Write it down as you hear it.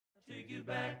you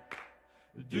back.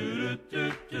 Do, do,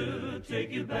 do, do,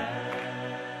 take you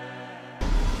back.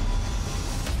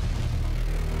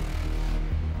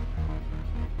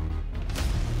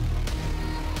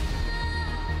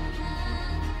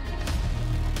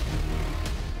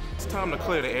 It's time to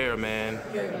clear the air, man.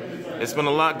 It's been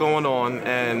a lot going on,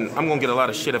 and I'm gonna get a lot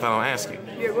of shit if I don't ask you.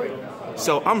 Yeah, right.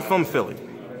 So I'm from Philly.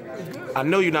 I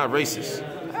know you're not racist.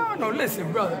 I don't know.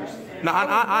 Listen, brother. No,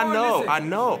 I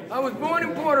know. I was born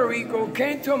in Puerto Rico,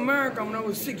 came to America when I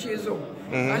was 6 years old.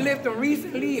 I lived in Reese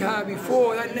Lehigh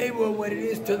before that neighborhood what it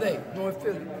is today, North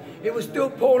Philly. It was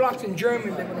still Polacks and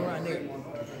Germans living around there.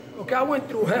 Okay, I went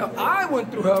through hell.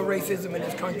 Racism in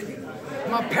this country.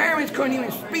 My parents couldn't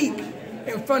even speak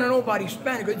in front of nobody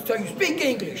Spanish. They tell you, speak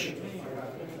English.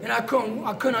 And I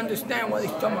couldn't understand why they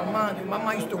told my mom. My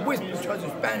mom used to whisper to us in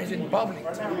Spanish in public.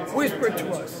 Whisper to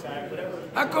us.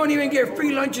 I couldn't even get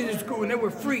free lunches in school, and they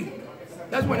were free.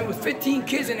 That's when it was 15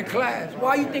 kids in the class.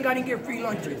 Why do you think I didn't get free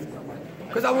lunches?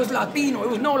 Because I was Latino. There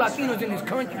was no Latinos in this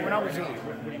country when I was here.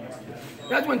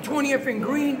 That's when 20th and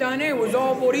Green down there was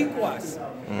all Boricuas.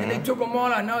 And they took them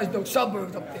all out. Now it's the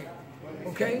suburbs up there.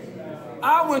 Okay?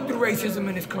 I went through racism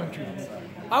in this country.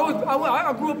 I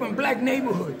grew up in black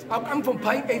neighborhoods. I'm from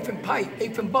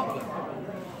 8th and Butler.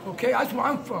 Okay, that's where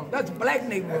I'm from. That's a black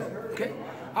neighborhood. Okay,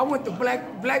 I went to black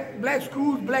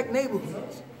schools, black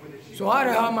neighborhoods. So how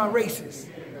the hell am I racist?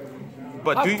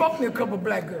 But I fucked me a couple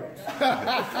black girls.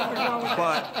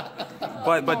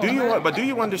 but do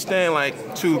you understand,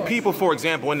 like, to people, for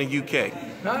example, in the UK?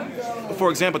 Huh? For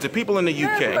example, to people in the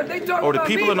UK or the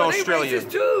people in Australia. They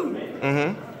racist too.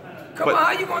 Come on,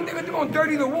 how you gonna think they're gonna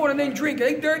dirty the water and then drink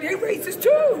it? They racist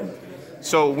too.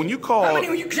 So when you call, how many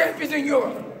were you champions in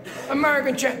Europe?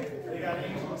 American champion.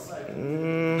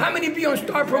 How many be on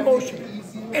star promotion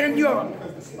in Europe?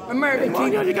 American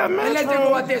team. You got and let them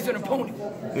go out there as an opponent.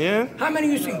 Yeah. How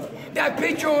many you see? That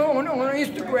picture on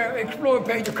Instagram Explorer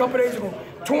page a couple days ago.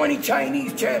 20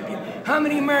 Chinese champions. How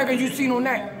many Americans you seen on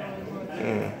that?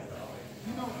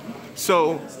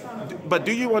 So, but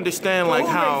do you understand, like,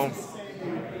 how? Racist?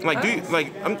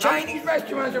 Like, Chinese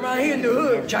restaurants around here in the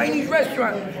hood. Chinese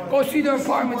restaurants. Go see their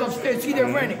apartments upstairs. See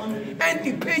them renting.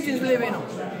 Empty pigeons live in them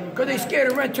because they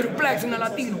scared to rent to the blacks and the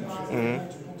Latinos.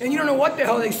 And you don't know what the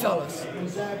hell they sell us.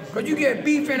 Because you get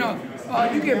beef in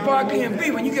you get Barclays and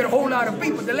beef, and you get a whole lot of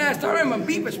beef. But the last time I remember,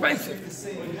 beef expensive.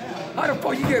 How the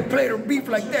fuck you get a plate of beef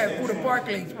like that for the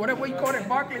Barclays? Whatever you call it,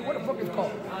 Barclays, what the fuck it's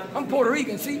called? I'm Puerto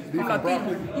Rican, see? I'm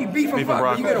Latino. You beef and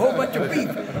Barclays, you get a whole bunch of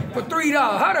beef for $3.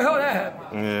 How the hell that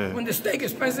happened? Yeah. When the steak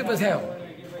expensive as hell.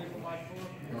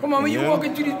 Come on, when you walk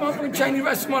into these motherfucking Chinese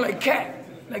restaurants, smell like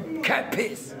cat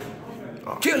piss.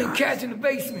 Killing cats in the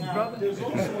basement, brother.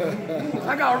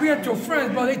 I got oriental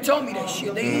friends, bro. They told me that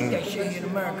shit. They eat that shit in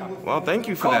America. Well, thank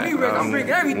you for that. Call me racist. I'm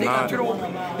bringing everything out to the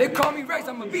open. They call me racist.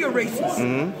 I'm gonna be a racist.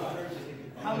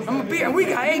 I'm gonna be, and we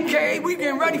got AK. We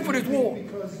getting ready for this war.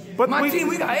 But my team,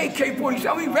 we got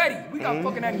AK47. We ready. We got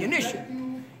fucking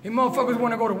ammunition. You motherfuckers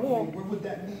want to go to war.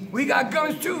 We got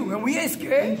guns too, and we ain't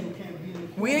scared.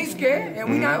 We ain't scared,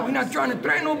 and we not trying to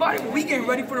threaten nobody. But we getting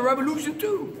ready for the revolution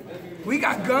too. We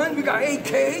got guns, we got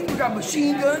AKs, we got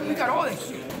machine guns, we got all that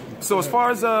shit. So as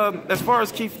far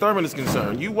as Keith Thurman is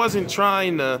concerned, you wasn't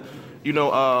trying to,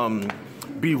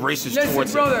 be racist towards him.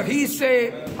 Listen, brother, he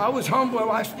said, I was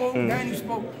humble, I spoke, Danny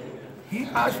spoke.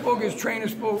 I spoke, his trainer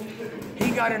spoke.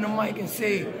 He got in the mic and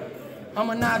said, I'm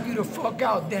gonna knock you the fuck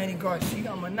out, Danny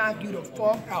Garcia. I'm gonna knock you the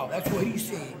fuck out. That's what he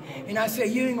said. And I said,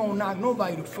 you ain't gonna knock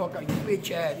nobody the fuck out, you bitch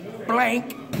ass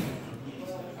blank.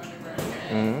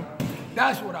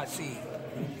 That's what I see.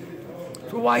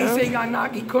 So why he say he got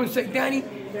knocked? He couldn't say, Danny,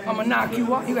 I'm gonna knock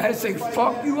you out. He had to say,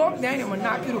 fuck you up, Danny. I'm gonna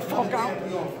knock you the fuck out.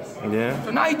 Yeah.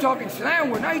 So now he talking slang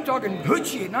word. Now he talking hood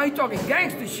shit. Now he talking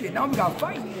gangster shit. Now we got to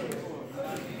fight.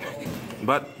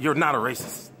 But you're not a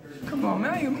racist. Come on,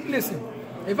 man. Listen.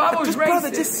 If I was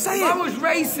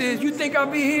racist, you think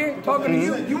I'd be here talking to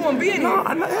you? You won't be in here. No,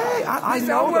 I know.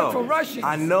 I work for Russians.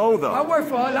 I know, though. I work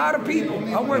for a lot of people.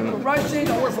 I work for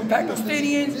Russians. I work for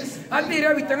Pakistanians. I did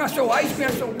everything. I sold ice cream.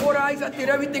 I sold water ice. I did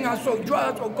everything. I sold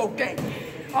drugs. I sold cocaine.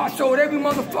 I sold every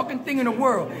motherfucking thing in the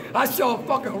world. I sold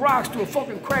fucking rocks to a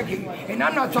fucking crackhead. And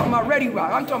I'm not talking about ready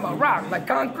rock. I'm talking about rock, like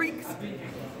concrete.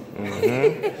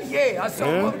 Yeah, I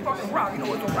sold motherfucking rock. You know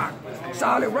what's a rock?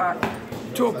 Solid rock.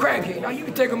 To a crackhead. Now you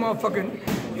can take a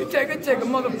motherfucking, you take a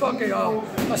motherfucking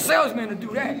a salesman to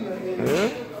do that.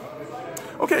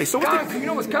 Okay, so concrete, you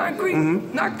know what's concrete?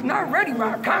 Not ready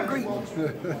rock, concrete.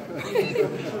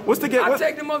 What's the get? I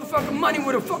take the motherfucking money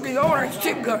with a fucking orange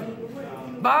chip gun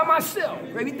by myself.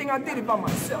 Everything I did it by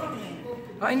myself.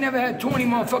 I ain't never had 20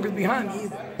 motherfuckers behind me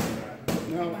either.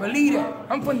 Believe that.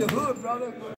 I'm from the hood, brother.